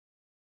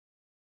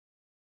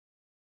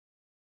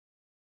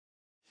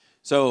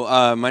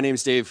My name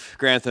is Dave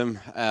Grantham.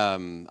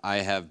 I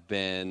have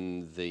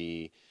been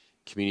the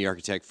community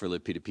architect for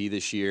libp2p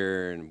this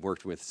year and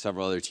worked with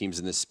several other teams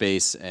in this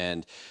space.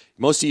 And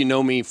most of you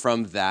know me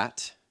from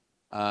that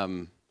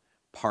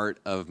part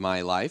of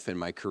my life and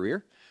my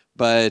career.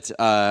 But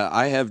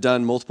I have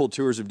done multiple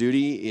tours of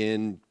duty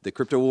in the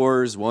crypto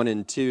wars 1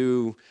 and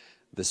 2,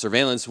 the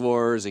surveillance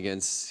wars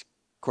against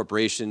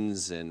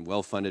corporations and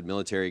well-funded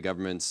military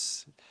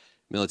governments,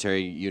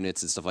 military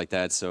units and stuff like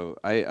that. So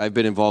I've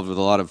been involved with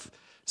a lot of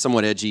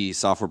somewhat edgy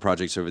software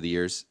projects over the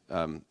years,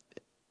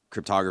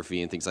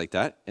 cryptography and things like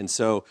that. And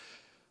so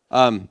what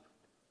I'm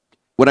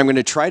going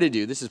to try to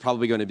do, this is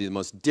probably going to be the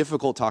most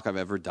difficult talk I've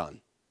ever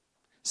done,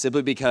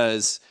 simply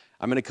because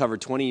I'm going to cover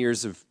 20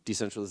 years of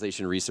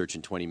decentralization research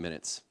in 20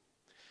 minutes.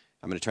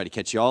 I'm going to try to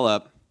catch you all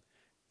up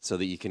so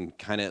that you can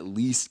kind of at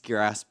least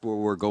grasp where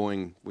we're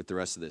going with the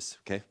rest of this,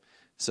 okay?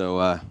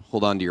 So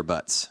hold on to your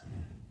butts.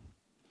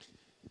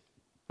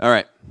 All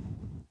right.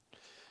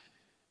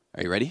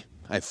 Are you ready?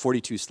 I have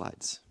 42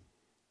 slides.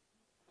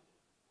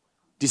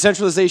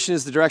 Decentralization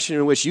is the direction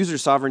in which user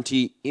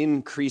sovereignty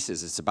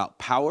increases. It's about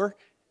power.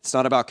 It's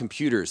not about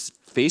computers.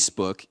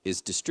 Facebook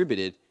is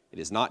distributed. It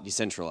is not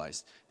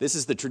decentralized. This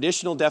is the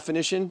traditional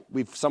definition.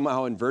 We've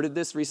somehow inverted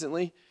this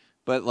recently.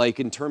 But like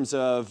in terms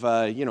of,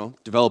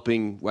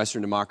 developing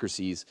Western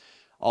democracies,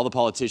 all the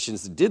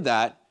politicians that did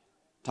that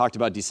talked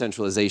about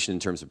decentralization in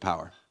terms of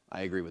power.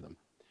 I agree with them.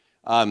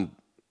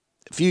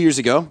 A few years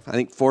ago, I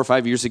think 4 or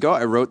 5 years ago,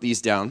 I wrote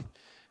these down.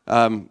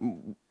 How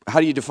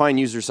do you define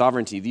user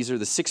sovereignty? These are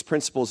the 6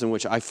 principles in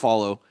which I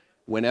follow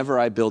whenever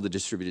I build a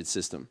distributed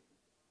system.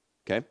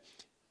 Okay?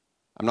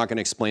 I'm not going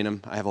to explain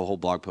them. I have a whole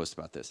blog post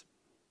about this.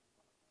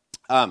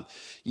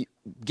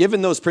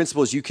 Given those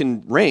principles, you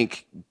can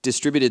rank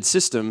distributed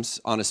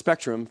systems on a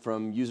spectrum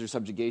from user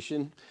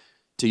subjugation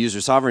to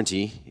user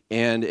sovereignty.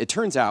 And it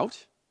turns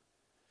out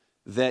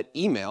that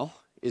email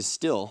is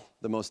still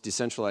the most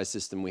decentralized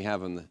system we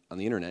have on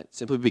the internet,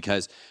 simply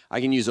because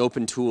I can use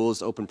open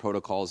tools, open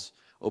protocols,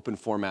 open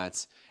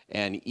formats,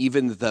 and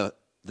even the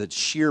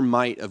sheer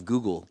might of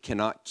Google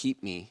cannot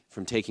keep me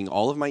from taking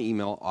all of my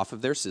email off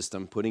of their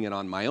system, putting it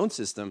on my own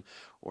system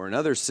or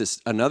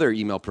another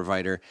email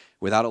provider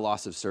without a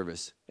loss of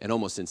service and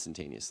almost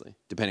instantaneously,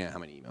 depending on how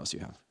many emails you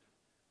have.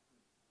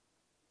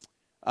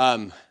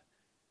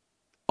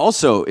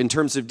 Also, in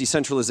terms of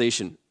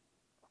decentralization,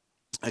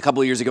 a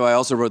couple of years ago, I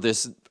also wrote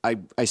this.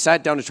 I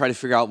sat down to try to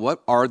figure out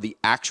what are the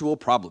actual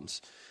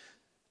problems,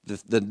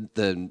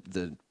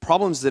 the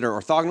problems that are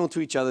orthogonal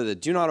to each other,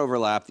 that do not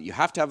overlap, that you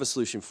have to have a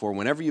solution for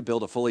whenever you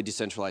build a fully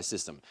decentralized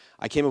system.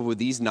 I came up with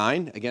these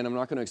 9. Again, I'm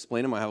not going to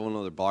explain them. I have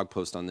another blog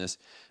post on this.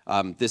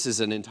 This is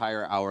an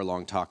entire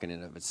hour-long talk in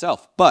and of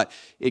itself. But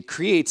it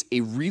creates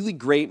a really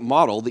great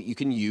model that you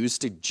can use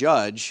to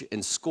judge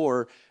and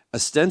score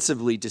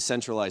ostensibly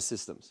decentralized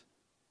systems.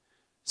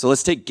 So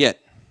let's take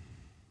Git.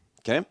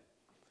 Okay?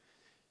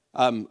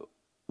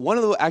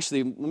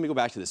 Actually, let me go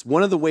back to this.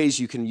 One of the ways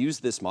you can use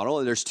this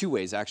model, there's 2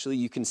 ways actually.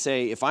 You can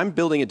say, if I'm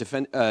building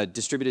a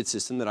distributed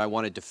system that I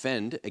want to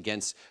defend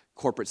against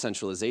corporate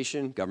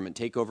centralization, government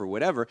takeover,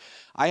 whatever,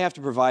 I have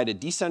to provide a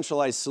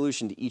decentralized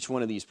solution to each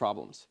one of these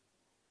problems.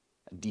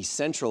 A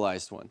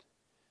decentralized one.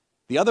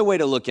 The other way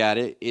to look at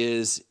it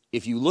is,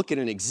 if you look at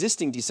an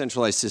existing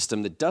decentralized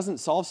system that doesn't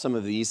solve some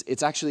of these,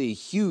 it's actually a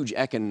huge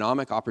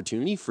economic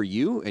opportunity for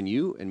you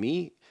and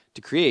me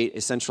to create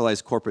a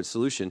centralized corporate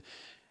solution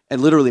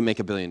and literally make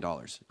 $1 billion.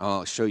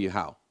 I'll show you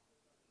how.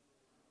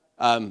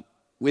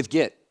 With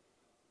Git,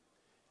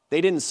 they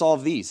didn't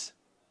solve these.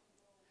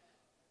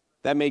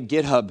 That made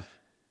GitHub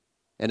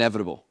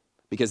inevitable,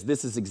 because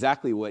this is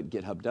exactly what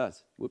GitHub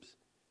does. Whoops.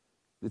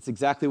 It's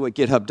exactly what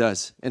GitHub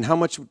does. And how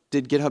much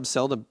did GitHub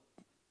sell to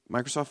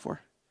Microsoft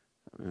for?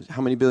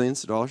 How many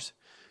billions of dollars?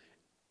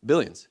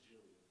 Billions.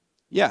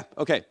 Yeah,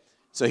 okay.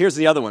 So here's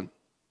the other one.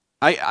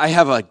 I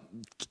have an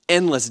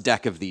endless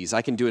deck of these.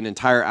 I can do an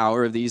entire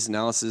hour of these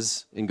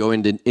analysis and go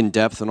into in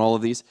depth on all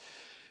of these.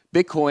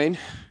 Bitcoin,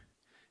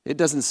 it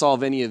doesn't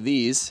solve any of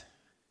these,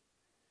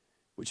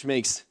 which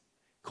makes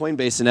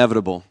Coinbase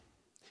inevitable,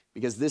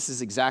 because this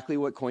is exactly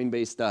what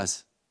Coinbase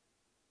does.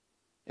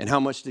 And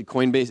how much is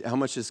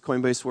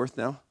Coinbase worth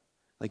now?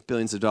 Like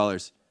billions of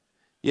dollars.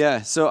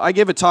 Yeah, so I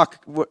gave a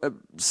talk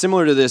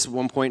similar to this at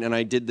one point, and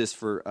I did this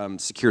for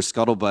Secure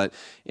Scuttlebutt,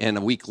 and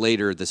a week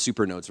later the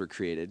supernodes were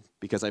created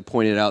because I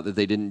pointed out that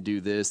they didn't do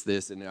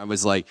this, and I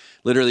was like,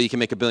 literally, you can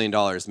make $1 billion,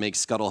 make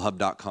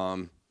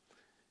scuttlehub.com,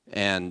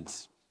 and,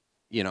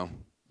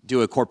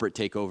 do a corporate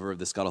takeover of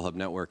the ScuttleHub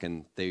network,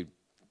 and they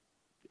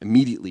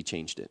immediately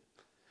changed it.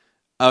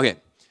 Okay,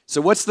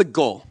 so what's the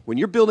goal? When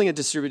you're building a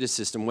distributed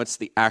system, what's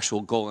the actual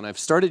goal? And I've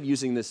started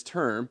using this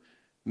term,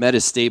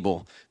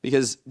 metastable,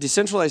 because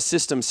decentralized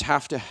systems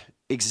have to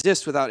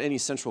exist without any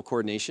central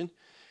coordination.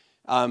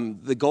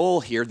 The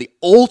goal here, the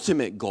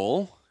ultimate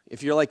goal,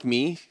 if you're like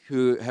me,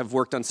 who have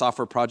worked on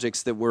software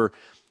projects that were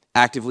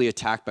actively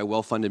attacked by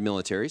well-funded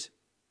militaries,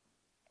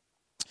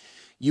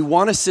 you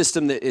want a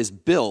system that is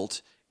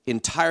built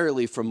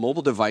entirely from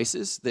mobile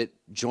devices that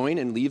join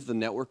and leave the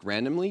network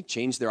randomly,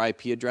 change their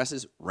IP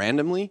addresses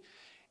randomly,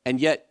 and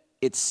yet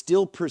it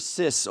still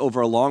persists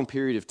over a long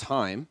period of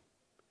time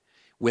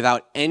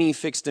without any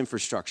fixed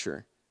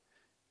infrastructure.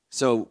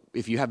 So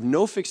if you have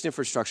no fixed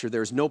infrastructure,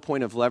 there's no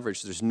point of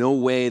leverage. There's no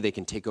way they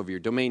can take over your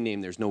domain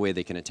name. There's no way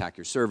they can attack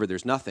your server.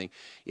 There's nothing.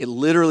 It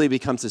literally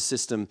becomes a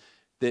system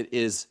that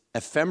is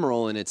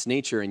ephemeral in its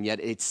nature, and yet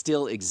it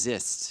still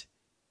exists.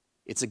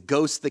 It's a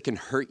ghost that can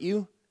hurt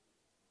you,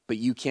 but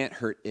you can't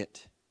hurt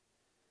it.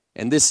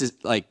 And this is,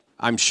 like,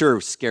 I'm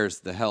sure scares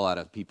the hell out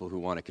of people who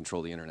want to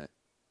control the internet.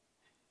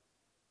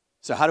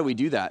 So how do we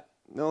do that?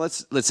 Well,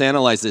 let's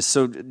analyze this.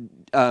 So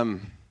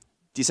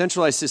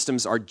decentralized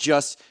systems are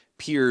just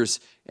peers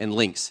and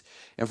links.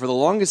 And for the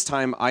longest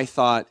time, I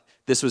thought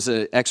this was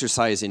an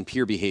exercise in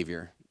peer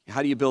behavior.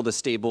 How do you build a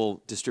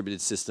stable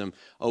distributed system?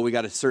 Oh, we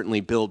got to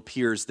certainly build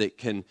peers that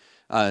can,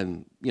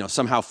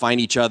 somehow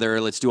find each other.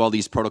 Let's do all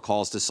these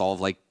protocols to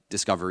solve like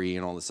discovery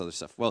and all this other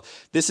stuff. Well,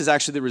 this is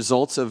actually the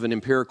results of an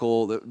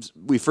empirical.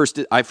 I first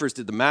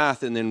did the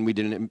math, and then we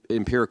did an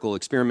empirical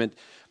experiment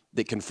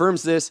that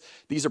confirms this.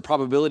 These are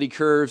probability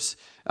curves.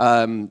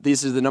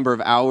 These are the number of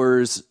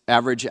hours,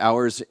 average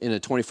hours in a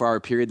 24-hour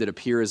period that a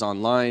peer is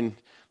online.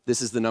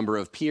 This is the number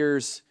of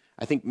peers.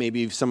 I think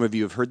maybe some of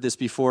you have heard this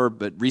before,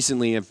 but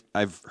recently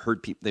I've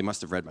heard people, they must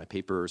have read my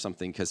paper or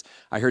something, because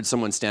I heard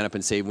someone stand up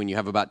and say, when you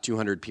have about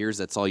 200 peers,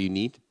 that's all you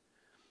need,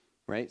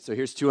 right? So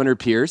here's 200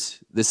 peers.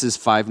 This is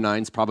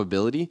 5/9's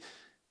probability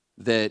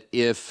that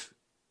if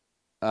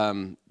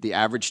the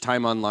average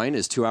time online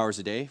is 2 hours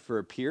a day for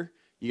a peer,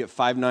 you get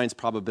 5/9's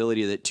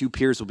probability that 2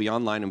 peers will be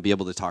online and be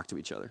able to talk to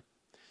each other.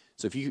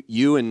 So if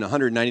you and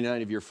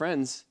 199 of your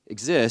friends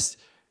exist,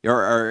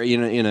 or are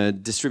in a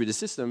distributed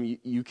system,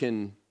 you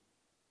can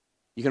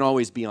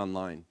always be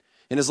online.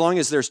 And as long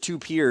as there's 2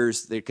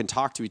 peers that can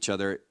talk to each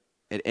other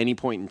at any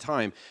point in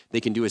time, they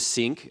can do a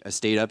sync, a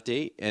state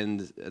update, and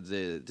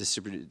the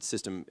distributed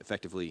system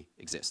effectively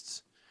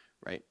exists,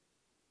 right?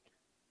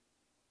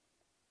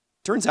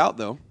 Turns out,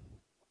 though,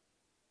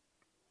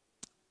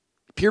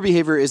 peer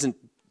behavior isn't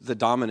the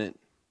dominant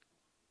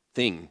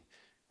thing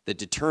that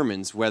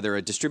determines whether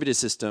a distributed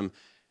system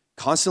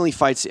constantly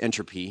fights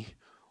entropy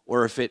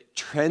or if it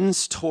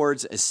trends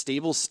towards a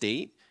stable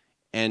state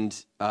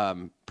and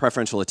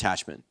preferential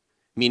attachment,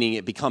 meaning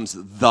it becomes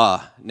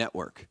the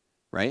network,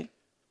 right?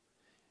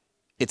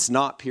 It's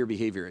not peer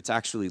behavior. It's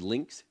actually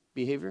linked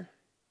behavior,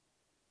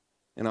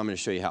 and I'm going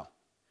to show you how.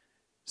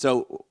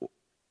 So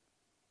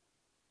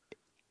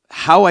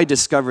how I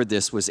discovered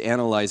this was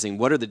analyzing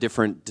what are the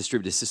different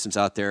distributed systems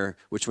out there,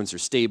 which ones are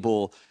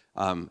stable,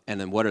 and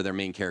then what are their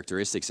main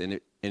characteristics.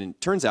 And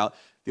it turns out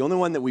the only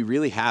one that we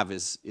really have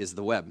is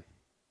the web.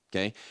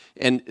 Okay,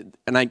 and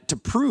to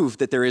prove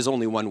that there is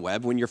only one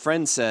web, when your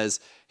friend says,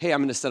 "Hey, I'm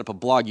going to set up a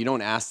blog," you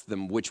don't ask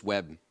them which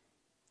web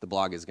the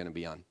blog is going to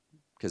be on,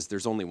 because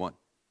there's only one,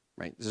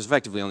 right? There's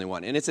effectively only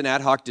one, and it's an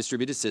ad hoc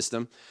distributed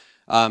system.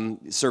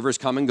 Servers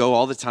come and go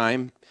all the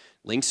time.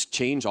 Links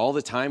change all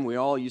the time. We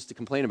all used to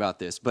complain about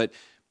this, but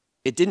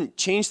it didn't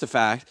change the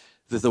fact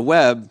that the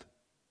web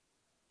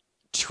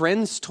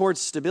trends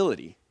towards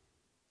stability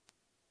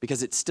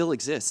because it still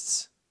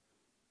exists,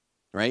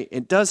 right?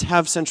 It does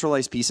have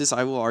centralized pieces.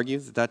 I will argue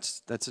that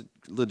that's a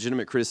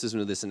legitimate criticism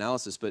of this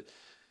analysis, but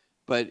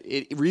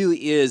it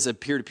really is a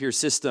peer-to-peer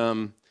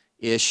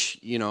system-ish,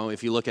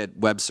 if you look at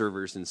web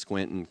servers and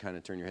squint and kind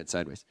of turn your head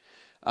sideways.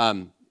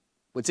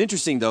 What's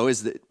interesting, though,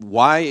 is that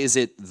why is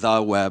it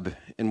the web,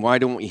 and why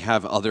don't we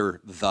have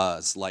other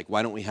thes? Like,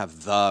 why don't we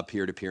have the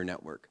peer-to-peer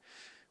network,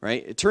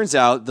 right? It turns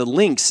out the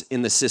links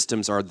in the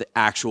systems are the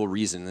actual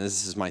reason. And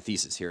this is my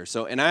thesis here.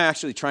 So, and I'm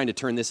actually trying to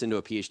turn this into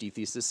a PhD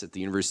thesis at the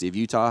University of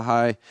Utah.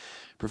 Hi,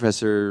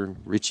 Professor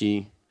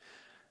Ritchie,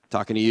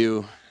 talking to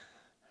you,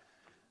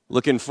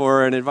 looking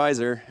for an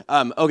advisor.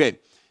 Okay,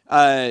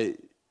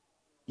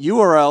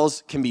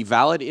 URLs can be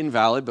valid,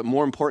 invalid, but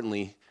more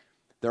importantly,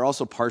 they're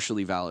also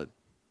partially valid.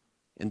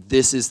 And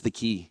this is the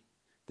key.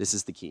 This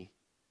is the key,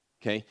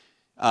 okay?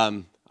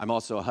 I'm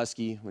also a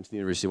Husky, went to the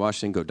University of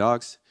Washington, go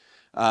Dogs.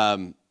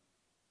 You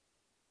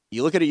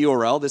look at a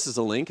URL, this is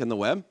a link on the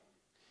web.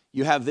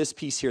 You have this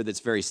piece here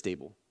that's very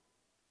stable,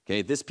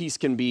 okay? This piece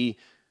can be,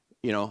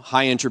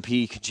 high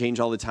entropy, can change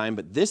all the time,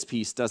 but this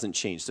piece doesn't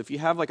change. So if you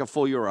have like a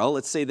full URL,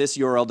 let's say this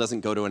URL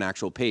doesn't go to an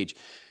actual page.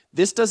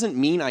 This doesn't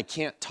mean I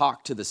can't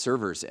talk to the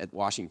servers at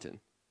Washington,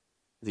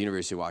 the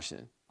University of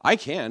Washington. I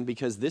can,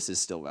 because this is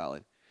still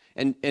valid.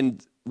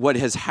 And what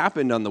has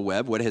happened on the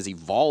web, what has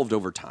evolved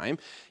over time,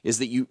 is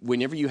that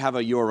whenever you have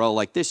a URL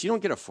like this, you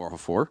don't get a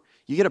 404.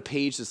 You get a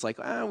page that's like,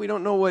 we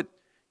don't know what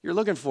you're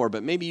looking for,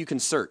 but maybe you can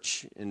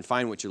search and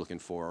find what you're looking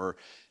for. Or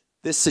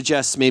this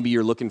suggests maybe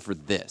you're looking for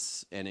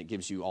this, and it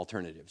gives you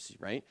alternatives,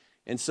 right?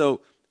 And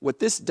so what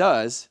this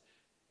does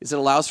is it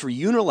allows for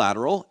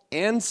unilateral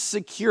and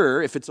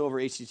secure, if it's over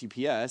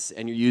HTTPS,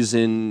 and you're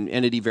using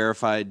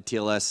entity-verified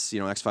TLS,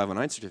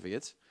 X509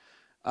 certificates,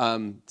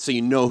 so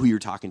you know who you're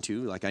talking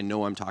to, like I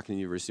know I'm talking to the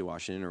University of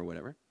Washington or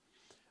whatever.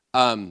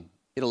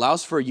 It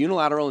allows for a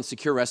unilateral and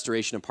secure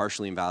restoration of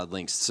partially invalid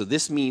links. So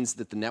this means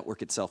that the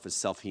network itself is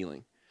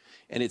self-healing.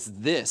 And it's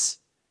this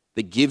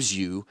that gives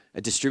you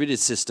a distributed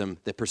system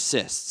that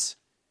persists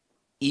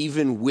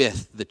even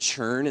with the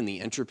churn and the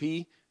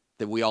entropy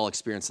that we all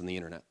experience on the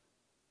internet.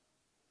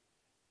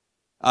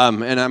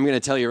 And I'm going to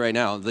tell you right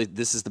now,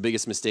 this is the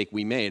biggest mistake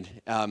we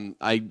made.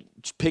 I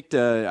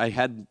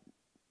had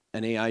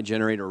an AI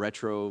generator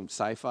retro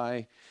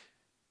sci-fi,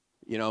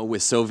 you know,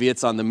 with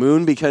Soviets on the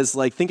moon, because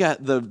like think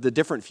of the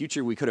different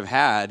future we could have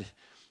had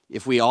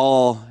if we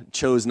all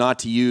chose not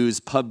to use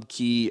pub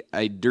key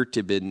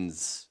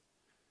identifiers.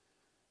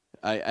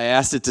 I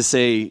asked it to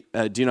say,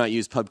 do not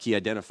use pub key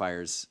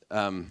identifiers.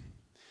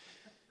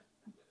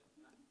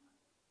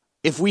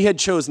 If we had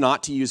chose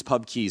not to use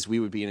pub keys, we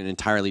would be in an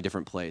entirely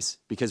different place,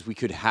 because we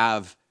could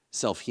have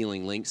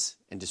self-healing links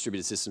and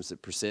distributed systems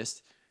that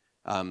persist.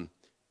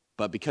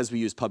 But because we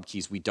use pub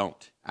keys, we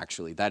don't,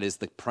 actually. That is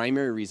the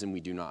primary reason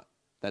we do not.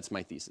 That's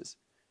my thesis.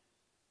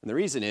 And the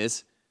reason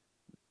is,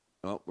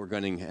 well, we're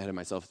going ahead of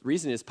myself. The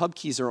reason is pub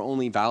keys are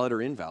only valid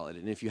or invalid.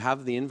 And if you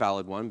have the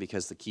invalid one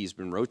because the key's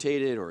been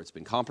rotated or it's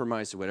been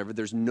compromised or whatever,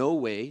 there's no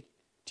way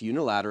to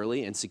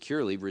unilaterally and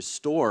securely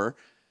restore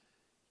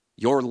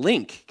your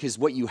link, because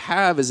what you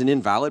have is an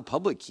invalid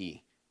public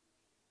key.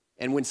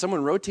 And when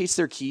someone rotates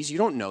their keys, you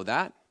don't know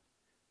that,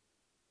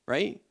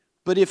 right?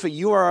 But if a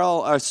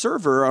URL, a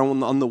server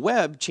on the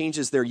web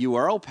changes their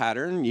URL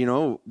pattern, you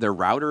know, their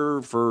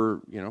router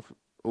for, you know,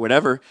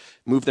 whatever,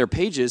 move their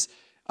pages,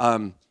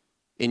 and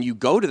you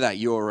go to that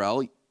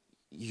URL,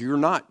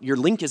 your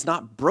link is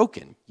not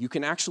broken. You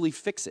can actually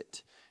fix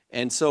it.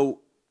 And so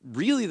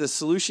really the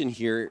solution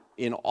here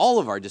in all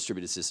of our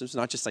distributed systems,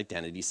 not just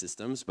identity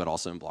systems, but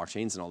also in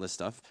blockchains and all this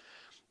stuff,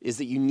 is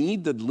that you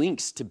need the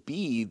links to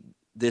be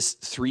this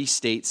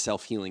three-state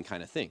self-healing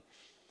kind of thing.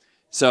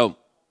 So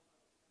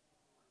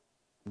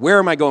where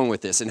am I going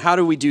with this? And how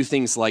do we do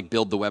things like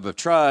build the web of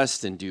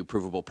trust and do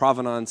provable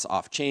provenance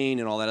off-chain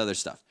and all that other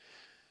stuff?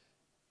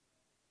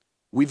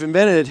 We've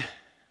invented,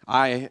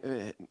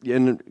 and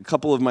a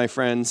couple of my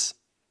friends,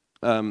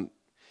 in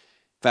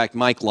fact,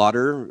 Mike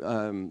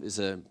Lauder is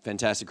a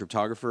fantastic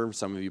cryptographer.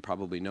 Some of you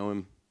probably know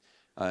him.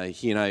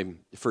 He and I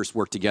first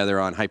worked together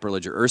on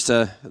Hyperledger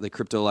Ursa, the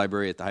crypto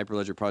library at the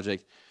Hyperledger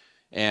project.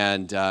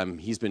 And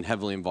he's been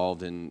heavily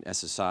involved in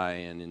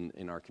SSI and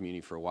in our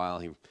community for a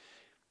while.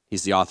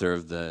 He's the author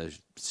of the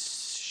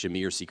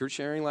Shamir secret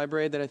sharing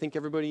library that I think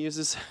everybody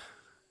uses.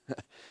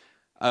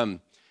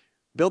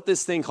 Built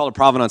this thing called a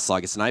provenance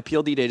log. It's an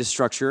IPLD data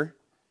structure.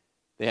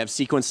 They have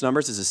sequence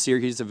numbers. It's a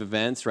series of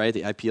events, right?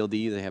 The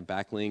IPLD, they have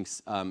backlinks.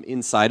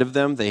 Inside of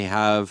them, they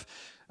have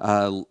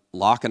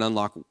lock and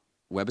unlock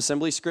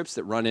WebAssembly scripts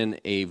that run in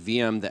a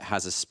VM that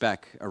has a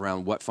spec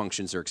around what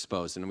functions are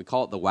exposed. And we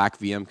call it the WAC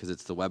VM because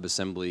it's the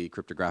WebAssembly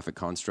cryptographic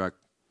construct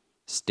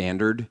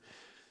standard.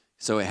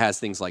 So it has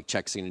things like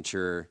check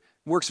signature.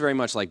 Works very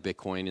much like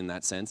Bitcoin in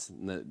that sense.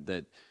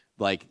 That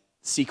like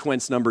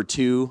sequence number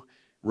 2,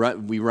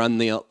 we run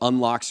the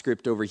unlock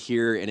script over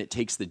here, and it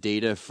takes the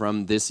data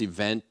from this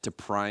event to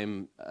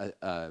prime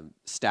a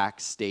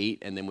stack state,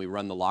 and then we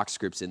run the lock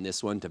scripts in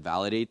this one to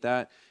validate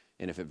that.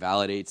 And if it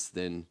validates,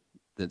 then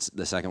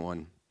the second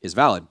one is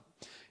valid.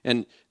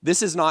 And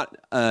this is not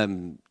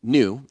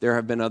new. There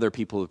have been other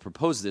people who have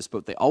proposed this,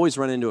 but they always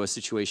run into a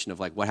situation of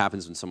like, what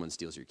happens when someone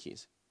steals your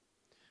keys?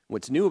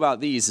 What's new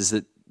about these is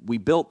that we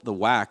built the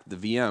WAC, the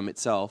VM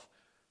itself,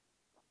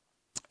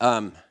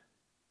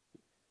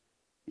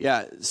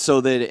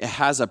 so that it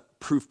has a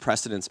proof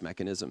precedence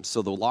mechanism.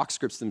 So the lock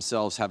scripts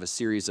themselves have a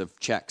series of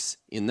checks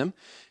in them,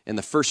 and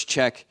the first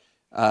check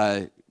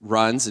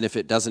runs, and if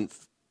it doesn't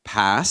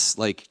pass,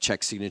 like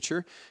check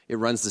signature, it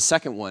runs the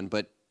second one.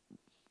 But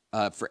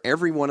for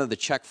every one of the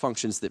check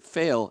functions that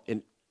fail,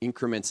 it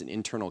increments an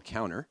internal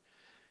counter.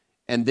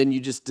 And then you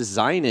just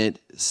design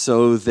it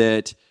so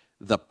that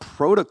the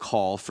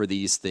protocol for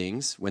these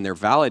things, when they're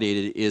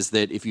validated, is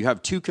that if you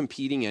have 2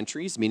 competing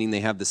entries, meaning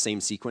they have the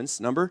same sequence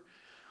number,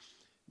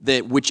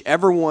 that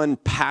whichever one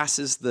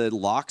passes the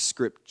lock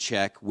script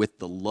check with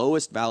the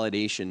lowest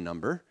validation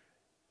number,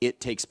 it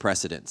takes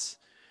precedence.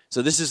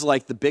 So this is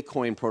like the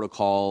Bitcoin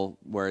protocol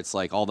where it's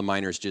like all the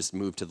miners just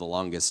move to the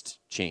longest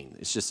chain.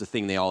 It's just a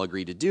thing they all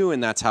agree to do,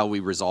 and that's how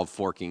we resolve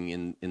forking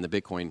in the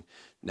Bitcoin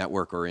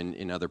network or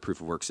in other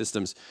proof-of-work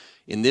systems.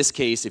 In this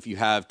case, if you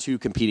have 2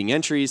 competing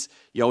entries,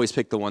 you always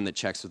pick the one that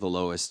checks with the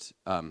lowest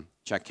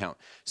check count.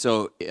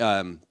 So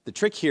the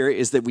trick here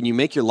is that when you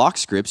make your lock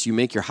scripts, you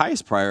make your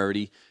highest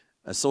priority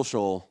a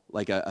social,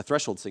 like a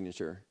threshold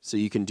signature, so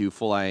you can do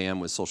full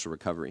IAM with social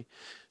recovery.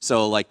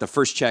 So like the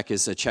first check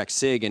is a check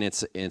sig, and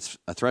it's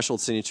a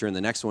threshold signature, and the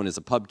next one is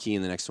a pub key,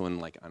 and the next one,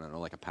 like, I don't know,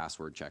 like a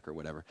password check or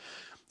whatever.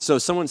 So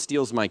if someone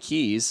steals my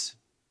keys,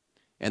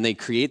 and they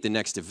create the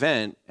next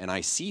event, and I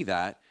see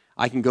that,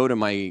 I can go to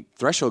my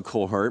threshold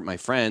cohort, my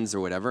friends or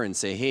whatever, and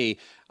say, hey,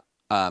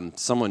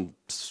 someone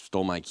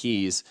stole my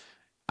keys.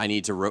 I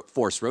need to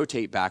force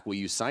rotate back. Will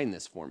you sign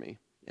this for me?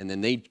 And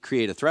then they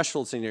create a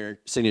threshold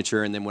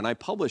signature, and then when I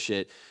publish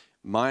it,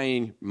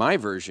 my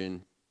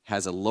version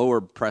has a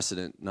lower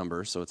precedent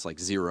number, so it's like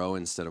 0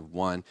 instead of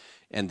 1,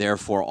 and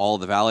therefore all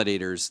the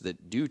validators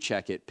that do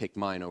check it pick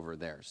mine over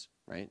theirs,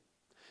 right?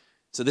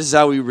 So this is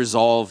how we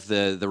resolve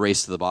the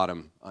race to the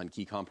bottom on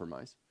key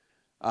compromise.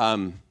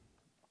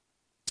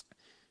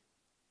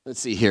 let's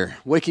see here.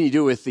 What can you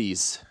do with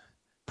these?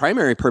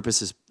 Primary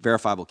purpose is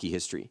verifiable key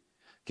history.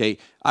 Okay,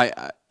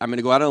 I'm going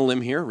to go out on a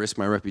limb here, risk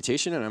my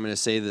reputation, and I'm going to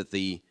say that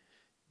the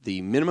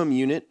minimum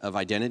unit of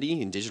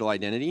identity in digital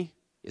identity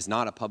is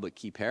not a public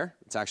key pair.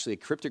 It's actually a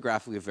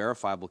cryptographically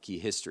verifiable key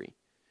history.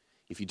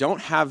 If you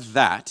don't have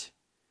that,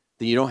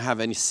 then you don't have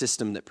any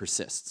system that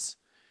persists,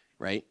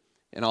 right?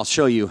 And I'll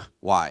show you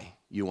why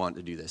you want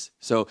to do this.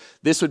 So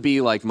this would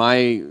be like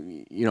my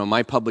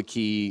public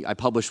key. I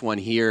published one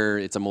here.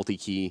 It's a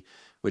multi-key,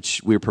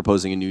 which we're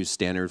proposing a new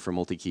standard for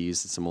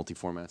multi-keys. It's a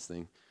multi-formats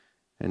thing.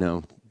 I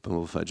know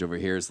Bumble Fudge over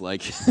here is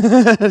like,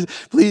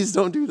 please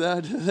don't do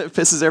that. That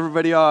pisses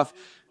everybody off.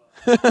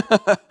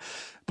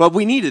 But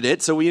we needed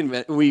it, so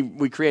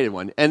we created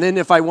one. And then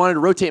if I wanted to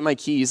rotate my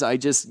keys, I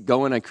just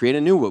go and I create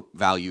a new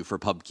value for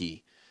pub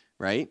key,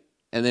 right?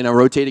 And then I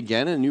rotate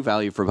again a new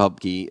value for pub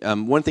key.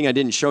 One thing I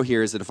didn't show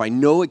here is that if I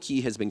know a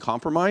key has been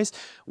compromised,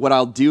 what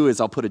I'll do is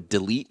I'll put a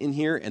delete in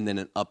here and then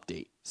an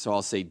update. So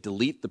I'll say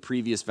delete the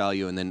previous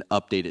value and then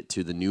update it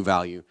to the new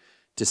value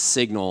to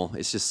signal,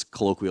 it's just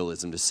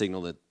colloquialism, to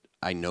signal that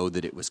I know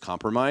that it was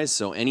compromised.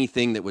 So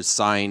anything that was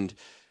signed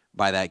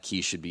by that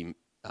key should be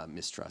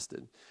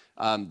mistrusted.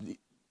 The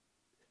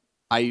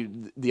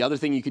other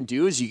thing you can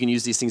do is you can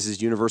use these things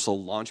as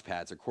universal launch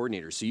pads or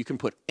coordinators. So you can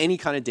put any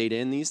kind of data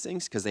in these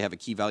things because they have a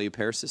key value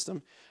pair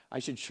system. I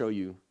should show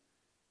you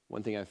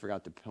one thing I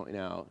forgot to point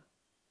out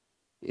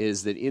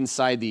is that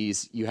inside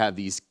these you have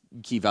these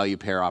key value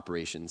pair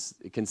operations.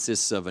 It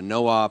consists of a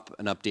no-op,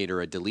 an update,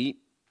 or a delete.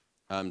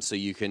 So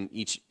you can,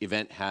 each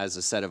event has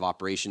a set of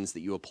operations that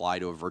you apply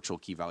to a virtual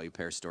key value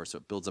pair store, so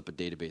it builds up a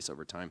database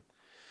over time.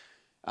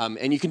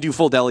 And you can do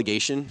full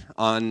delegation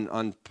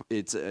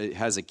it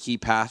has a key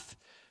path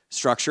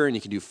structure, and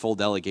you can do full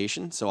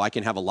delegation. So I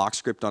can have a lock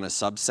script on a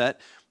subset.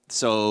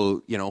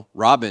 So,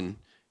 Robin,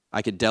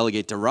 I could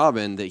delegate to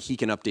Robin that he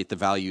can update the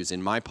values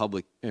in my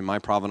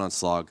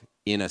provenance log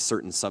in a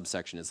certain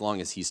subsection as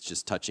long as he's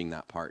just touching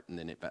that part, and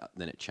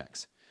then it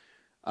checks.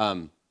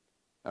 All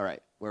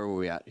right, where were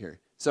we at here?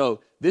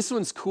 So this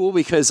one's cool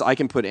because I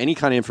can put any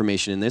kind of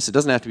information in this. It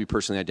doesn't have to be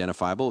personally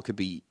identifiable. It could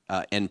be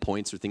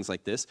endpoints or things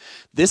like this.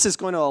 This is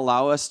going to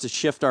allow us to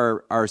shift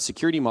our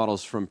security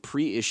models from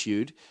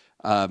pre-issued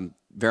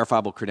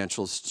verifiable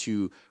credentials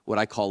to what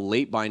I call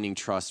late binding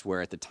trust, where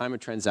at the time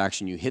of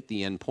transaction you hit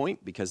the endpoint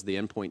because the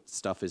endpoint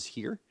stuff is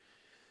here.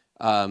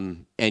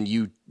 And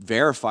you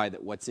verify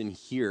that what's in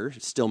here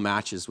still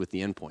matches with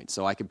the endpoint.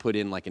 So I could put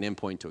in like an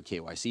endpoint to a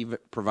KYC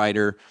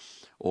provider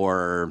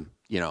or,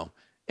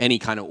 any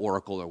kind of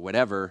Oracle or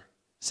whatever,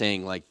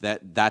 saying like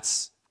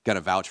that's going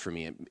to vouch for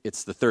me.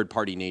 It's the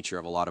third-party nature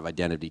of a lot of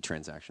identity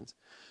transactions.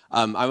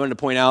 I wanted to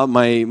point out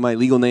my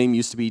legal name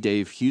used to be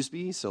Dave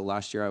Hughesby, so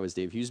last year I was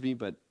Dave Hughesby,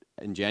 but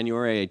in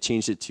January I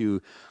changed it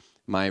to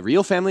my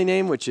real family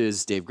name, which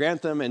is Dave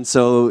Grantham, and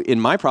so in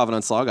my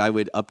provenance log I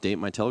would update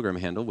my Telegram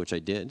handle, which I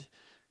did,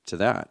 to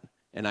that,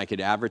 and I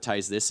could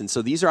advertise this. And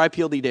so these are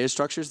IPLD data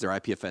structures. They're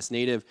IPFS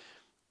native.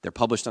 They're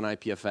published on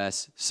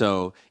IPFS,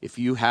 so if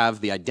you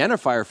have the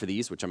identifier for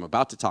these, which I'm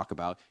about to talk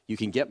about, you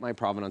can get my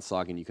provenance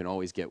log and you can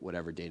always get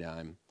whatever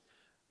data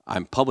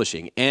I'm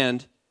publishing.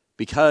 And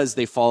because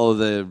they follow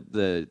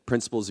the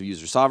principles of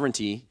user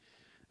sovereignty,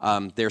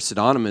 they're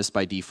pseudonymous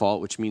by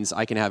default, which means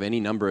I can have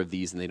any number of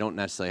these and they don't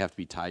necessarily have to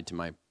be tied to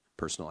my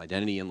personal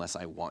identity unless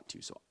I want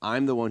to. So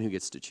I'm the one who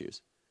gets to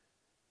choose,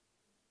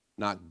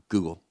 not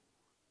Google.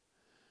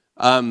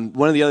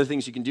 One of the other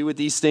things you can do with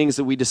these things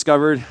that we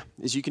discovered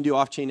is you can do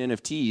off-chain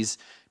NFTs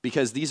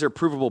because these are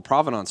provable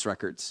provenance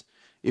records.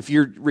 If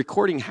you're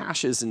recording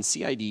hashes and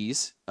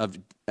CIDs of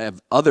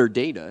other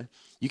data,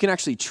 you can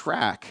actually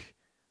track,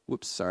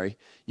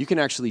 you can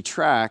actually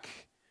track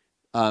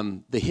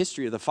the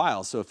history of the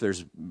file. So if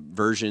there's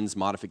versions,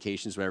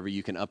 modifications, whatever,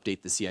 you can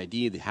update the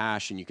CID, the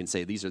hash, and you can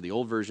say these are the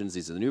old versions,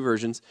 these are the new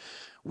versions.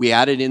 We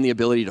added in the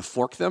ability to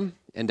fork them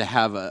and to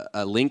have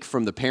a link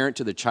from the parent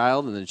to the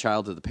child and the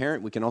child to the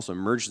parent. We can also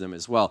merge them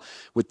as well.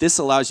 What this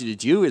allows you to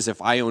do is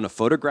if I own a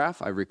photograph,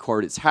 I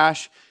record its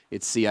hash,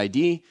 its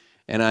CID,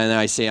 and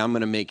I say I'm going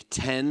to make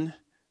 10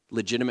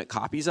 legitimate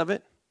copies of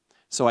it.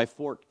 So I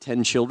fork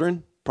 10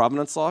 children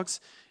provenance logs.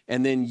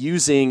 And then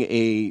using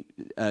a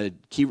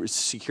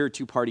secure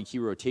two-party key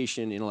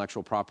rotation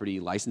intellectual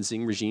property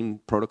licensing regime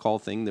protocol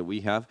thing that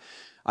we have,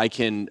 I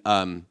can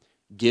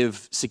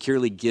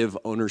securely give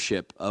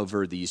ownership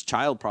over these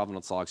child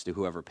provenance logs to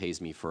whoever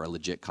pays me for a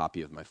legit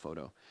copy of my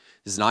photo.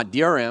 This is not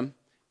DRM.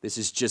 This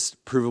is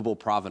just provable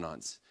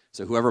provenance.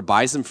 So whoever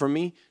buys them from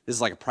me, this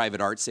is like a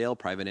private art sale,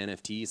 private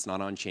NFT. It's not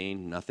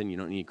on-chain, nothing. You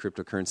don't need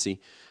cryptocurrency.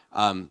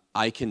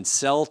 I can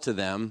sell to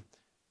them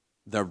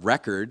the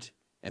record.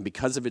 And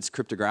because of its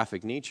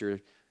cryptographic nature,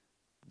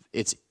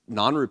 it's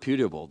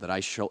non-reputable that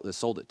I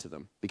sold it to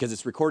them because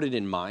it's recorded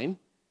in mine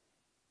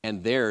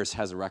and theirs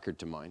has a record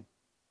to mine.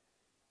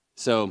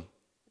 So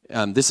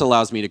this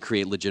allows me to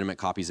create legitimate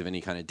copies of any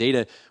kind of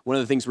data. One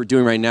of the things we're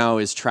doing right now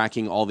is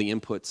tracking all the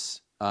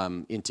inputs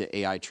into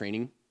AI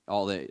training,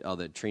 all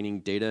the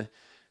training data.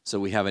 So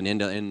we have an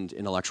end-to-end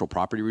intellectual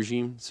property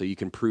regime. So you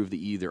can prove that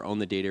you either own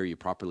the data or you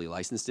properly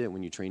licensed it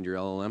when you trained your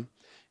LLM.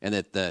 and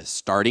that the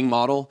starting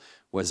model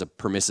was a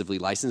permissively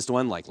licensed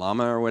one like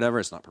Llama or whatever.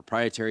 It's not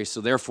proprietary.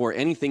 So therefore,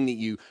 anything that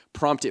you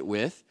prompt it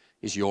with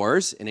is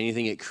yours, and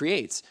anything it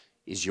creates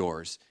is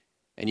yours.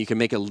 And you can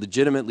make a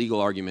legitimate legal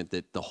argument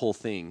that the whole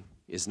thing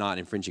is not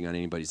infringing on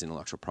anybody's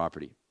intellectual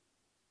property.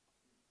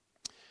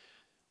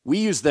 We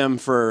use them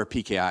for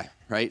PKI,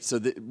 right? So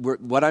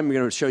what I'm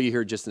going to show you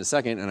here just in a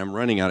second, and I'm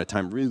running out of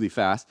time really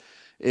fast,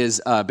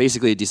 is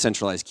basically a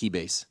decentralized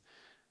keybase.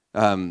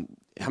 How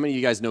many of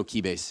you guys know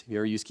Keybase? You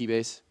ever use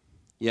Keybase?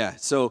 Yeah,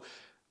 so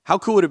how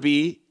cool would it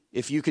be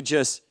if you could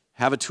just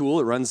have a tool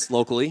that runs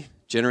locally,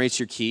 generates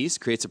your keys,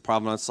 creates a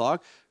provenance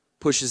log,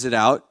 pushes it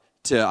out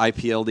to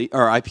IPLD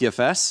or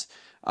IPFS,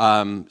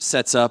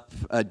 sets up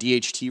a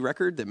DHT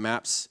record that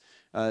maps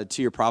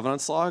to your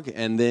provenance log,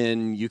 and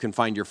then you can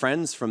find your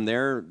friends from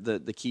there,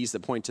 the keys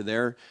that point to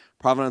their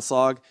provenance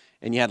log,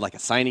 and you had like a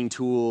signing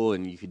tool,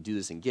 and you could do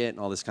this in Git and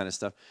all this kind of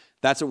stuff.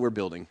 That's what we're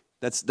building.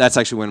 That's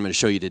actually what I'm going to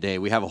show you today.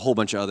 We have a whole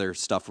bunch of other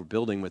stuff we're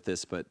building with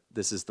this, but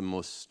this is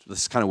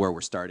kind of where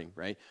we're starting,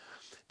 right?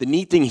 The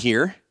neat thing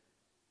here,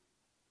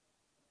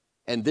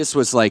 and this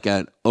was like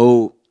an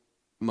oh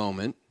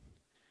moment,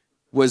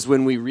 was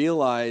when we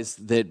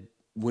realized that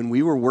when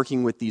we were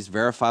working with these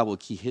verifiable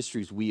key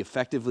histories, we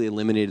effectively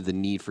eliminated the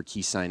need for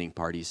key signing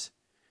parties.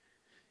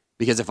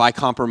 Because if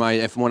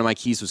one of my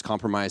keys was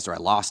compromised, or I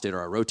lost it,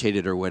 or I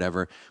rotated, or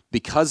whatever,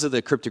 because of the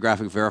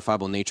cryptographic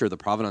verifiable nature of the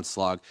provenance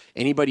log,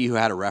 anybody who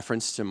had a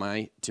reference to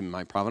my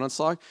provenance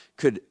log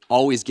could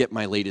always get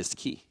my latest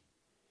key.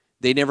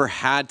 They never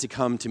had to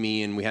come to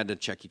me, and we had to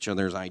check each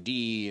other's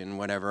ID and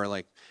whatever.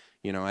 Like,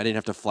 you know, I didn't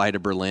have to fly to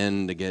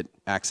Berlin to get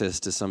access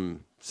to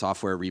some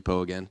software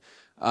repo again.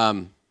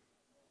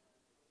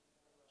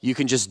 You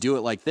can just do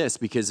it like this,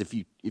 because if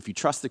you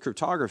trust the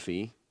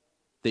cryptography,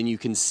 then you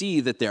can see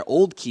that their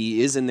old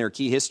key is in their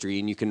key history,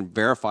 and you can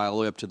verify all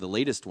the way up to the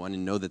latest one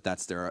and know that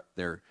that's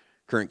their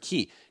current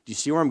key. Do you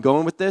see where I'm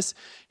going with this?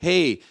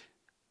 Hey,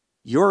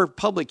 your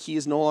public key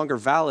is no longer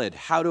valid.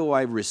 How do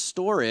I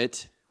restore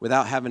it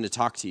without having to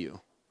talk to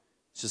you?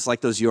 It's just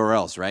like those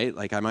URLs, right?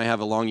 Like I might have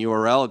a long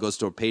URL, it goes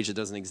to a page that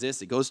doesn't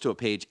exist. It goes to a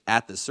page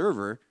at the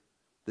server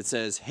that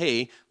says,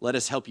 hey, let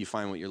us help you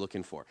find what you're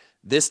looking for.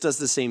 This does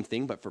the same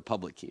thing, but for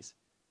public keys.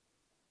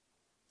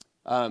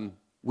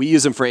 We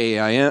use them for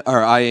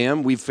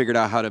IAM. We've figured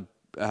out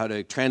how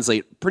to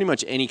translate pretty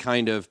much any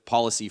kind of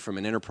policy from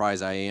an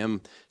enterprise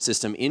IAM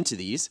system into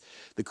these.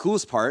 The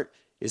coolest part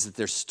is that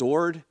they're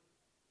stored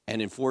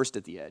and enforced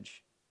at the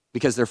edge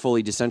because they're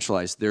fully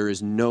decentralized. There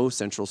is no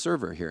central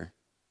server here.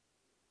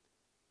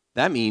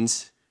 That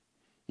means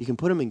you can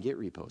put them in Git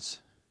repos.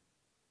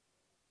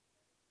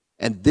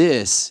 And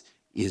this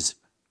is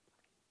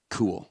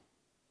cool.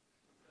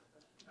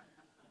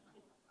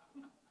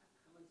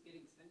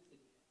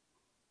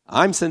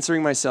 I'm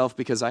censoring myself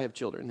because I have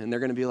children, and they're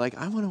going to be like,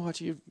 I want to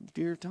watch you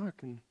do your talk,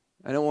 and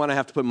I don't want to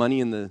have to put money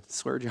in the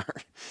swear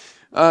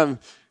jar.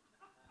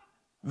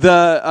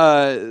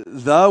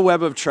 The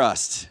web of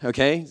trust,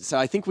 okay? So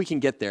I think we can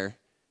get there.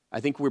 I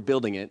think we're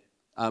building it.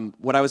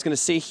 What I was going to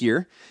say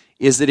here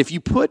is that if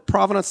you put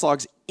provenance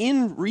logs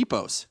in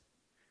repos,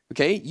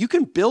 okay, you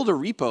can build a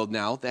repo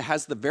now that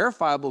has the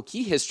verifiable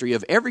key history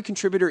of every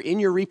contributor in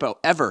your repo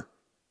ever.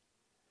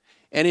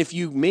 And if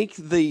you make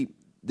the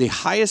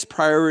highest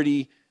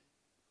priority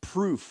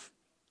proof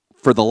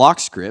for the lock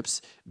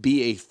scripts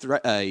be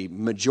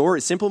a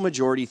simple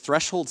majority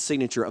threshold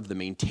signature of the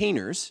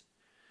maintainers,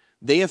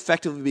 they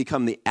effectively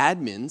become the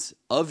admins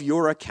of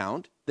your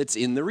account that's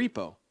in the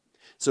repo.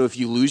 So if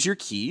you lose your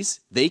keys,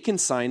 they can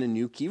sign a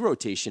new key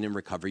rotation and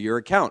recover your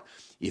account.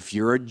 If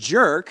you're a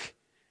jerk,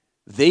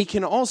 they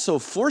can also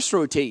force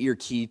rotate your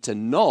key to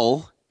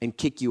null and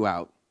kick you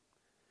out.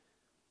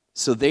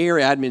 So they are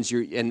admins,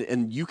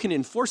 and you can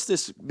enforce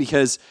this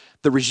because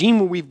the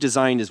regime we've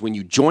designed is when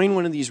you join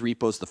one of these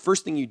repos, the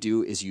first thing you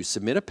do is you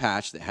submit a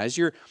patch that has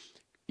your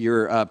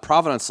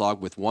provenance log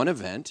with one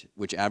event,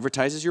 which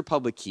advertises your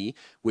public key,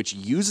 which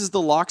uses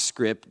the lock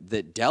script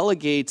that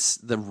delegates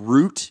the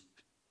root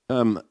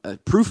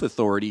proof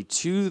authority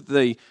to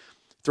the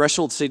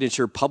threshold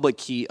signature public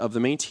key of the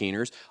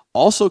maintainers,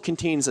 also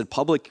contains a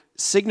public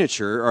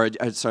signature, or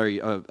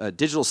a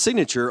digital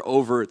signature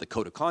over the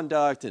code of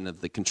conduct and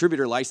of the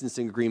contributor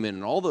licensing agreement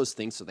and all those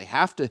things. So they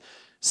have to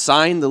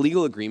sign the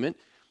legal agreement,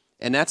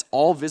 and that's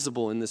all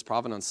visible in this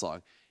provenance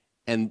log.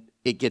 And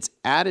it gets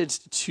added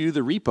to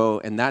the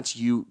repo, and that's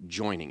you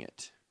joining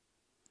it.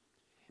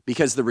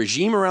 Because the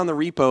regime around the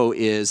repo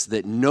is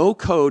that no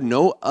code,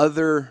 no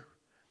other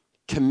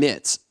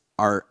commits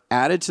are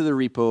added to the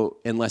repo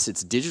unless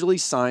it's digitally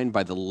signed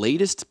by the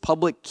latest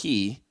public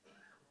key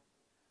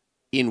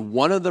in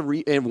one of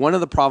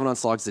the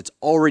provenance logs that's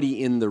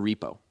already in the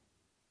repo.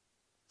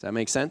 Does that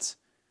make sense?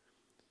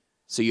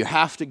 So you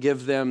have to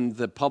give them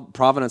the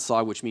provenance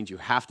log, which means you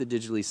have to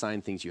digitally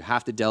sign things. You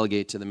have to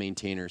delegate to the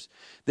maintainers.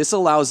 This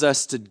allows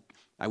us to,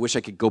 I wish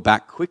I could go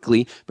back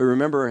quickly, but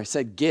remember I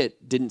said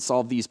Git didn't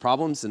solve these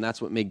problems, and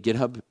that's what made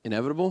GitHub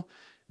inevitable.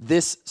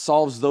 This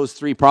solves those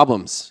three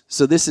problems.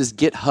 So this is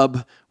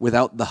GitHub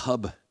without the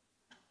hub.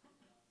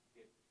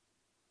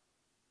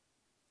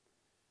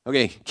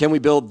 Okay, can we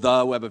build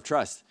the web of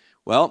trust?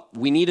 Well,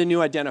 we need a new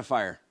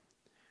identifier.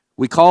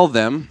 We call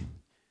them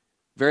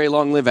very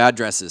long-lived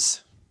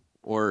addresses,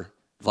 or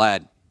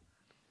Vlad.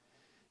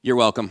 You're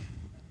welcome.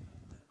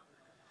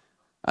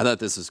 I thought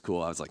this was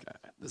cool. I was like,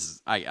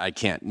 I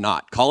can't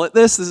not call it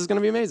this. This is going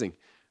to be amazing.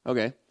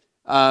 Okay.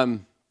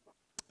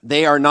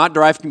 They are not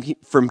derived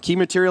from key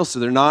material, so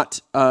they're not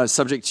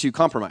subject to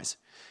compromise.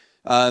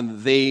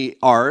 They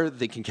are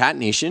the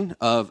concatenation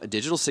of a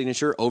digital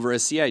signature over a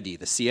CID.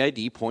 The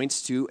CID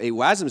points to a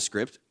WASM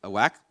script, a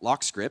WAC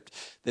lock script,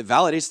 that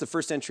validates the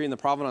first entry in the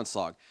provenance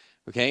log.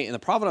 Okay, and the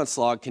provenance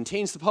log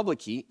contains the public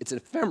key. It's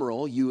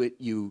ephemeral.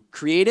 You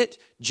create it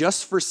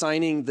just for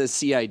signing the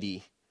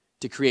CID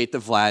to create the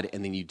Vlad,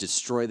 and then you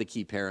destroy the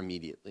key pair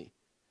immediately.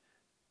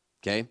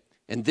 Okay,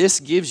 and this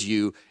gives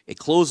you a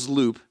closed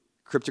loop,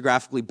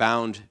 cryptographically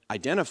bound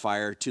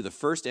identifier to the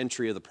first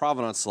entry of the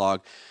provenance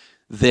log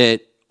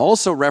that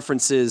also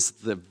references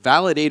the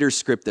validator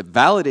script that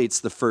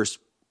validates the first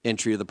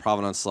entry of the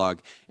provenance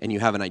log, and you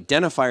have an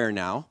identifier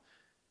now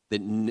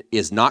that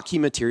is not key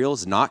material,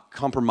 is not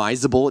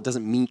compromisable. It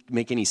doesn't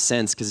make any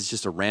sense because it's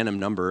just a random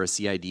number, a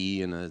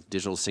CID and a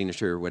digital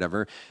signature or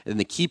whatever. And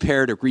the key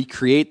pair to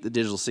recreate the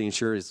digital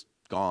signature is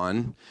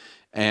gone.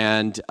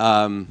 And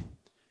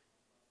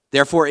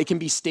therefore, it can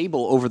be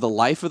stable over the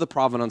life of the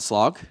provenance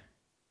log.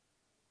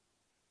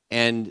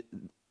 And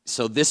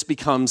so this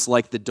becomes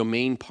like the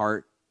domain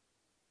part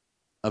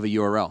of a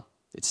URL.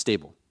 It's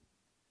stable.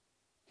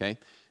 Okay?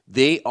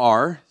 They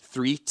are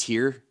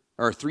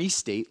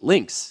three-state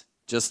links,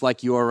 just like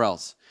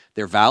URLs.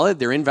 They're valid,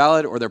 they're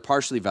invalid, or they're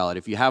partially valid.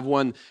 If you have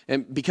one,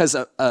 and because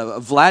a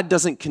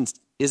Vlad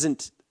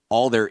isn't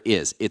all there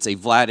is. It's a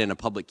Vlad and a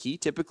public key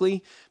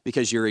typically,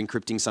 because you're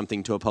encrypting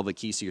something to a public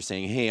key, so you're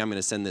saying, hey, I'm going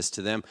to send this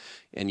to them,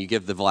 and you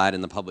give the Vlad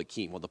and the public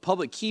key. Well, the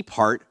public key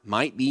part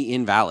might be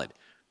invalid,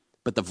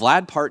 but the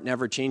Vlad part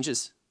never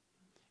changes,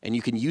 and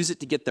you can use it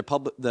to get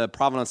the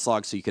provenance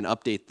log so you can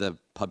update the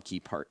pub key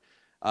part.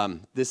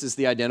 This is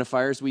the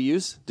identifiers we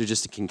use. They're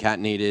just a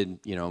concatenated,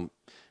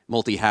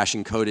 multi-hash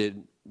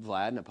encoded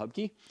Vlad and a pub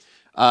key.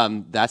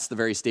 That's the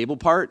very stable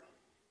part.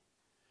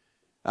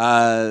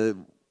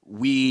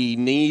 We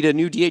need a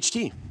new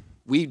DHT.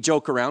 We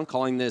joke around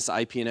calling this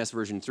IPNS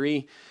version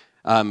 3.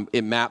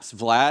 It maps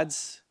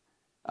Vlads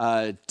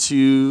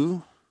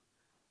to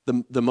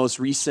the most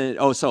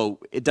recent, so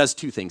it does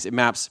two things. It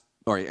maps,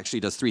 or it actually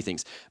does three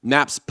things.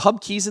 Maps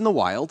pub keys in the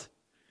wild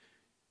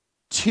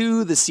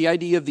to the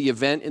CID of the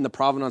event in the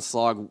provenance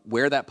log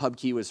where that pub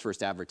key was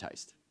first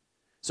advertised.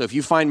 So if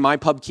you find my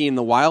pub key in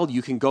the wild,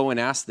 you can go and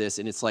ask this,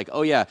 and it's like,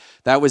 oh yeah,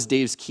 that was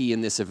Dave's key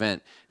in this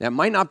event. That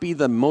might not be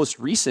the most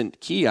recent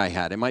key I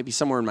had. It might be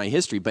somewhere in my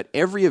history, but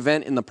every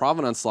event in the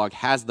provenance log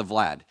has the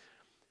Vlad.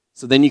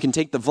 So then you can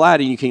take the Vlad,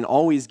 and you can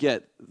always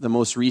get the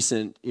most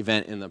recent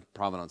event in the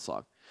provenance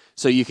log.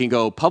 So you can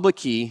go public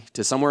key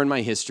to somewhere in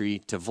my history,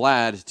 to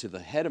Vlad, to the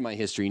head of my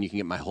history, and you can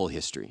get my whole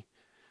history.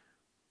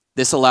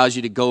 This allows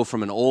you to go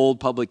from an old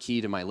public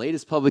key to my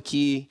latest public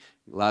key.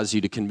 It allows you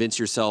to convince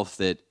yourself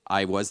that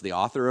I was the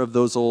author of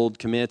those old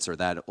commits or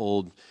that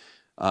old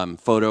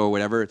photo or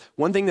whatever.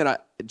 One thing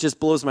that just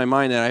blows my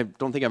mind that I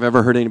don't think I've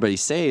ever heard anybody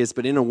say is,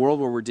 but in a world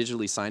where we're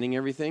digitally signing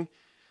everything,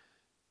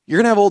 you're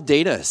going to have old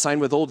data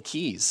signed with old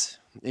keys.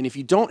 And if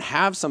you don't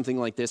have something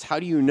like this, how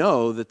do you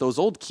know that those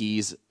old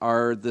keys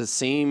are the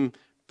same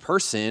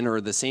person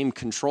or the same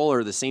controller,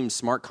 or the same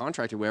smart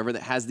contract or whatever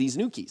that has these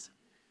new keys?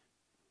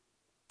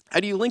 How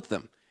do you link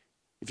them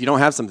if you don't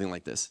have something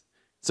like this?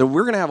 So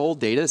we're going to have old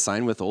data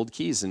signed with old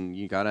keys, and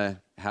you got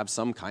to have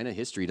some kind of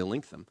history to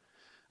link them.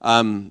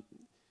 And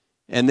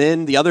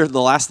then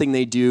the last thing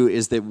they do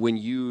is that when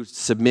you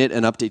submit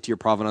an update to your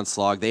provenance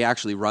log, they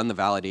actually run the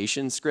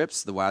validation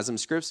scripts, the WASM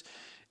scripts,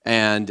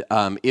 and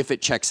if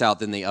it checks out,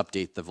 then they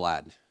update the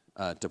Vlad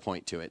to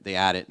point to it. They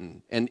add it,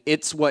 and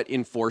it's what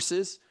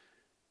enforces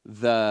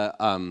the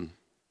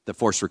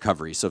forced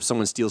recovery. So if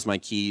someone steals my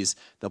keys,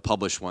 they'll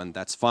publish one.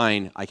 That's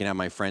fine. I can have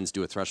my friends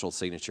do a threshold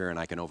signature, and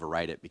I can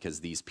overwrite it because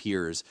these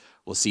peers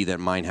will see that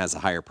mine has a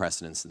higher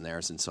precedence than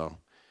theirs, and so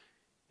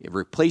it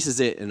replaces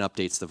it and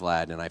updates the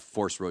Vlad, and I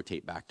force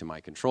rotate back to my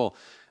control.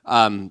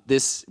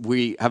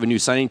 We have a new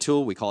signing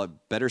tool. We call it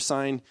Better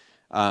Sign.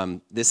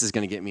 This is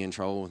going to get me in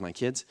trouble with my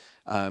kids.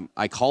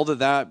 I called it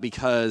that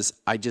because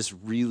I just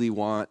really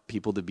want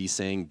people to be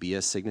saying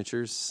BS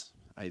signatures.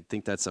 I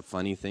think that's a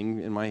funny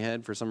thing in my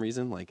head for some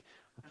reason. Like,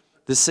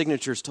 this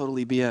signature is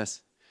totally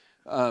BS.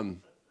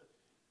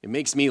 It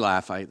makes me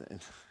laugh.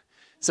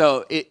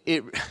 So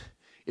it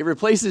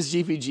replaces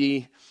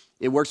GPG.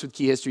 It works with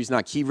key histories,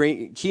 not key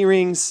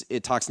rings.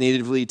 It talks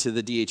natively to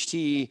the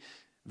DHT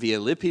via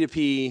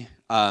libp2p.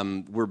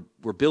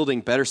 We're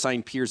building better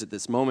signed peers at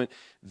this moment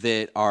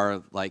that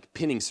are like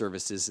pinning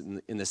services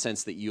in the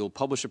sense that you'll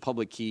publish a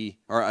public key,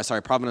 or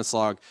provenance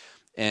log,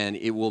 and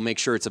it will make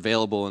sure it's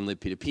available in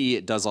libp2p.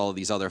 It does all of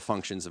these other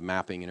functions of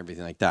mapping and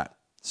everything like that.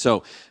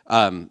 So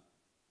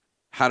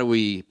how do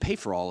we pay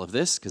for all of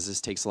this? Because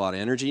this takes a lot of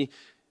energy.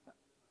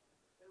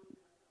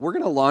 We're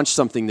going to launch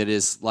something that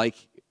is like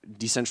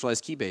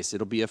decentralized key-based.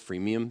 It'll be a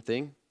freemium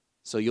thing.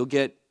 So you'll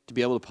get to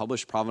be able to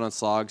publish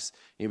provenance logs.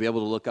 You'll be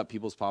able to look up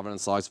people's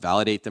provenance logs,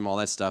 validate them, all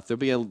that stuff. There'll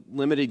be a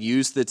limited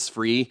use that's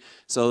free.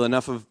 So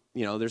enough of,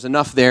 there's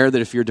enough there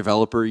that if you're a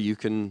developer, you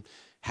can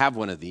have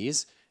one of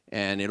these,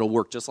 and it'll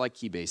work just like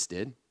Keybase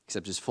did,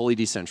 except it's fully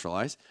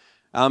decentralized.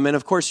 And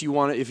of course,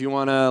 if you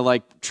want to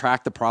like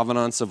track the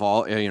provenance of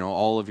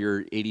all of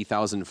your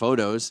 80,000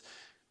 photos,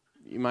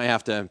 you might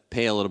have to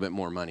pay a little bit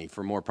more money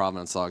for more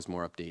provenance logs,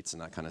 more updates,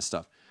 and that kind of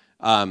stuff.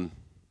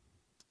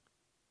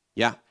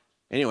 Yeah.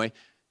 Anyway,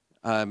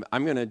 I'm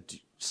going to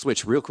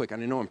switch real quick. I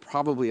know I'm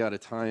probably out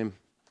of time. In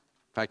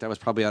fact, I was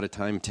probably out of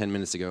time 10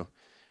 minutes ago.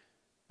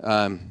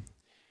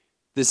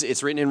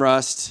 It's written in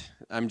Rust.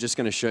 I'm just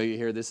going to show you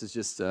here. This is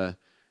just a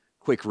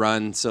quick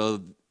run.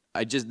 So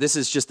this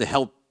is just the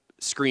help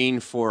screen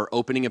for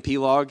opening a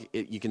p.log.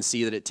 You can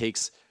see that it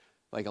takes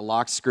like a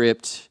lock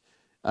script,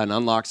 an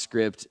unlock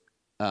script,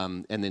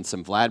 and then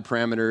some Vlad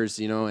parameters,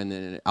 and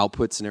then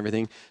outputs and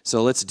everything.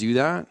 So let's do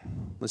that.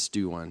 Let's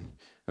do one.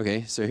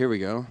 Okay, so here we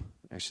go.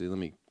 Actually, let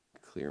me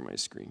clear my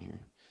screen here.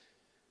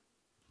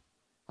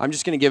 I'm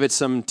just going to give it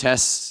some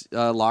tests,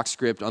 lock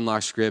script,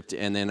 unlock script,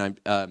 and then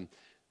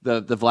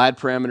the Vlad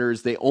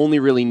parameters, they only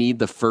really need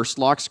the first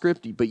lock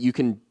script, but you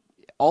can,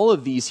 all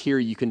of these here,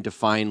 you can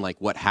define like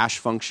what hash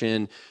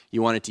function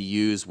you want it to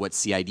use, what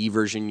CID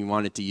version you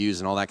want it to use,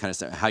 and all that kind of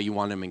stuff, how you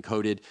want them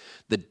encoded.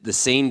 The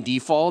same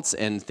defaults,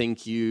 and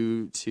thank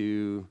you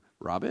to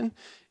Robin,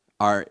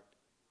 are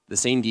the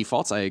same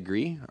defaults, I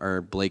agree,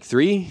 are Blake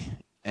 3,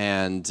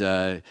 and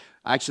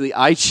actually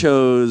I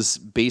chose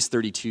base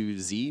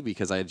 32Z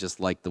because I just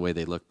like the way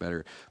they look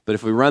better. But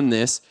if we run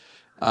this,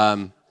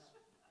 you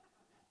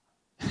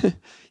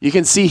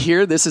can see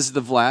here, this is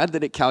the Vlad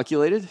that it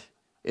calculated.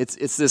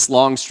 It's this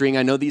long string.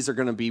 I know these are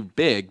going to be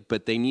big,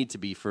 but they need to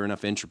be for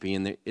enough entropy,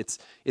 and it's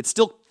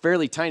still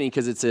fairly tiny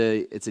because it's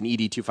an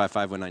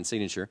ED25519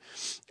 signature.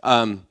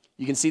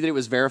 You can see that it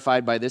was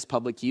verified by this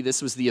public key.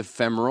 This was the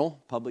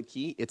ephemeral public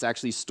key. It's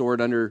actually stored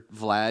under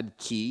Vlad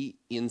key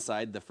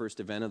inside the first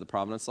event of the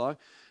provenance log,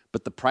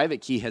 but the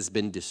private key has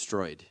been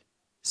destroyed,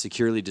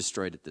 securely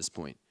destroyed at this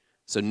point.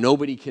 So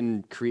nobody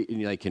can create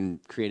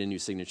a new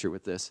signature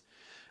with this.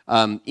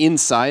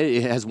 Inside,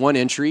 it has one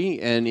entry,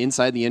 and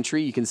inside the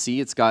entry, you can see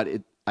it's got,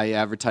 I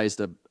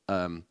advertised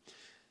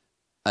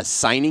a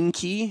signing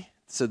key.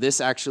 So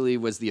this actually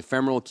was the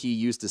ephemeral key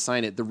used to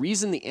sign it. The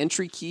reason the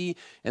entry key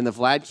and the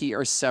Vlad key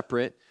are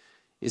separate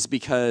is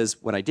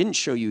because what I didn't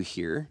show you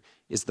here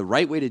is the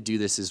right way to do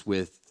this is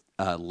with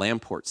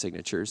Lamport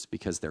signatures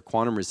because they're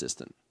quantum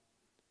resistant.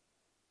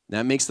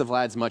 That makes the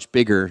Vlads much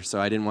bigger,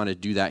 so I didn't want to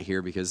do that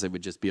here because it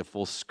would just be a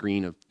full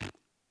screen of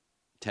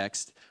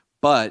text.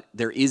 But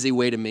there is a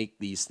way to make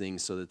these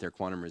things so that they're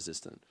quantum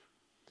resistant.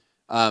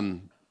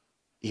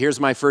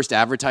 Here's my first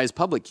advertised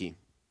public key.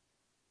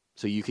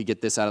 So you could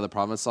get this out of the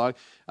provenance log.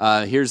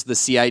 Here's the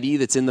CID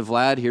that's in the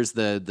Vlad. Here's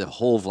the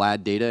whole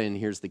Vlad data, and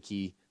here's the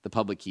key, the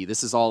public key.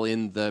 This is all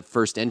in the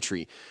first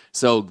entry.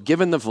 So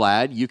given the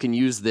Vlad, you can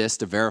use this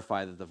to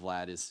verify that the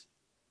Vlad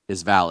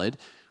is valid.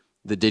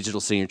 The digital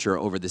signature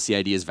over the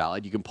CID is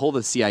valid. You can pull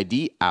the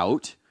CID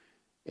out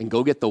and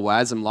go get the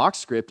WASM lock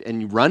script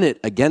and you run it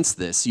against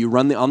this. So you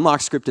run the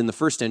unlock script in the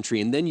first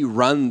entry, and then you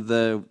run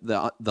the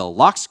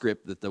lock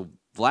script that the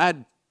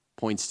Vlad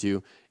points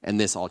to, and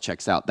this all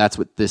checks out. That's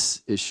what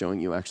this is showing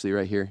you actually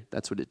right here.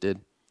 That's what it did.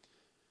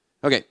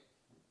 Okay,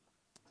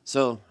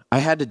 so I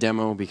had to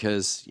demo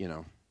because,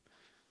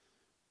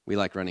 we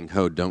like running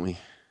code, don't we?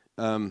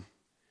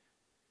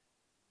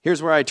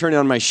 Here's where I turn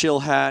on my shill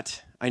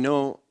hat. I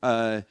know,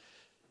 I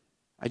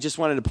just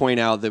wanted to point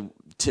out that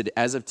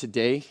as of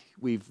today,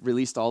 we've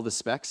released all the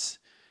specs.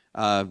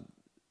 The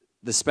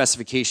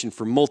specification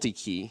for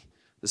multi-key,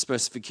 the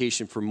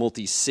specification for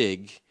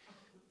multi-sig,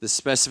 the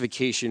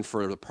specification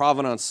for the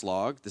provenance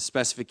log, the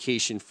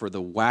specification for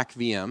the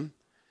WAC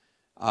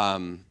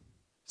VM,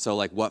 so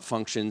like what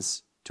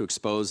functions to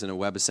expose in a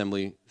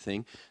WebAssembly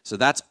thing. So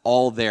that's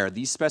all there.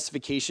 These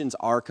specifications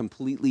are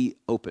completely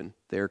open.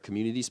 They're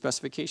community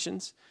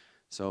specifications,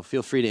 so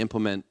feel free to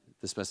implement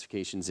the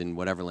specifications in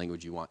whatever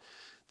language you want.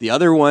 The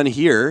other one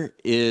here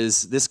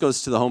is, this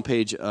goes to the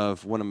homepage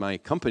of one of my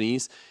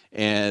companies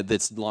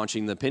that's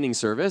launching the pinning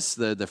service,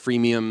 the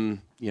freemium,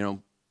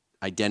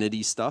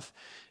 identity stuff.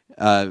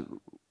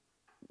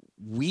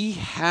 We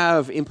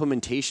have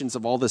implementations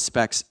of all the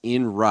specs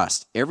in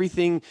Rust.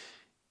 Everything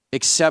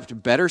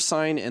except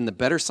BetterSign and the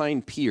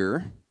BetterSign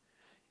peer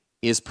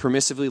is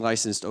permissively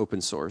licensed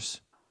open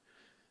source.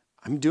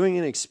 I'm doing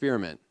an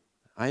experiment.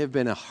 I have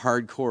been a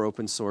hardcore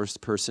open source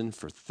person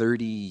for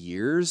 30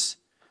 years.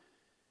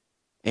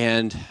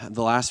 And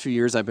the last few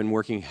years, I've been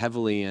working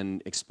heavily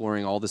in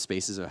exploring all the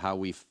spaces of how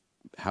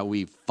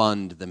we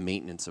fund the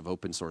maintenance of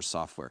open source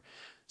software.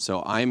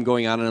 So I'm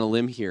going out on a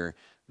limb here.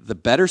 The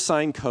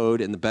BetterSign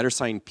code and the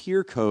BetterSign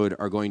peer code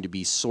are going to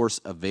be source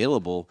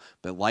available,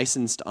 but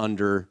licensed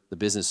under the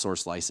business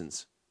source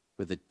license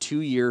with a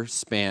 2-year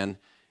span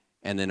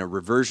and then a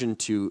reversion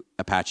to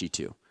Apache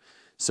 2.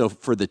 So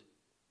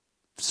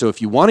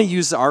if you want to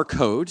use our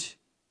code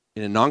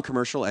in a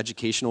non-commercial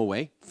educational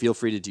way, feel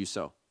free to do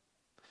so.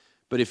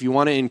 But if you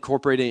want to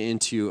incorporate it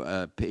into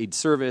a paid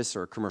service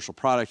or a commercial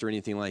product or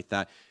anything like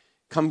that,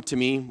 come to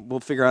me.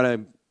 We'll figure out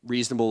a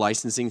reasonable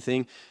licensing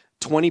thing.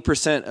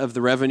 20% of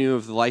the revenue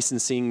of the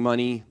licensing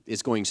money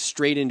is going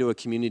straight into a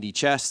community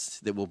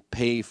chest that will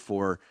pay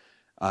for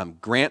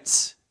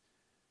grants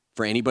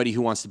for anybody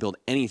who wants to build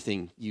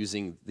anything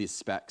using these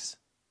specs.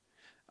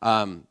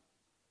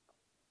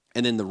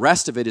 And then the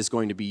rest of it is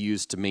going to be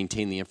used to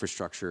maintain the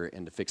infrastructure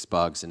and to fix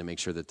bugs and to make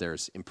sure that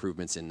there's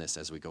improvements in this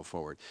as we go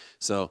forward.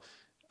 So,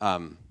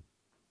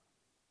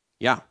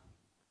 yeah.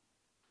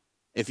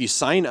 If you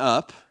sign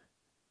up,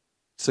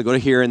 so go to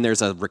here and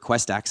there's a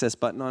request access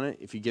button on it.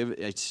 If you give it,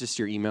 it's just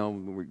your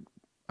email.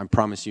 I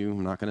promise you,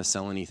 I'm not going to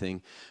sell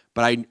anything.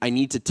 But I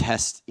need to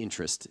test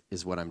interest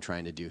is what I'm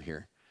trying to do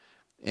here.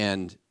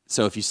 And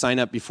so if you sign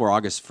up before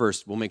August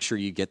 1st, we'll make sure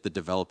you get the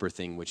developer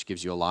thing, which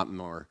gives you a lot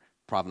more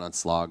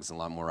provenance logs and a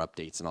lot more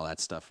updates and all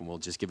that stuff, and we'll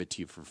just give it to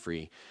you for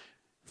free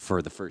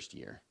for the first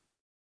year.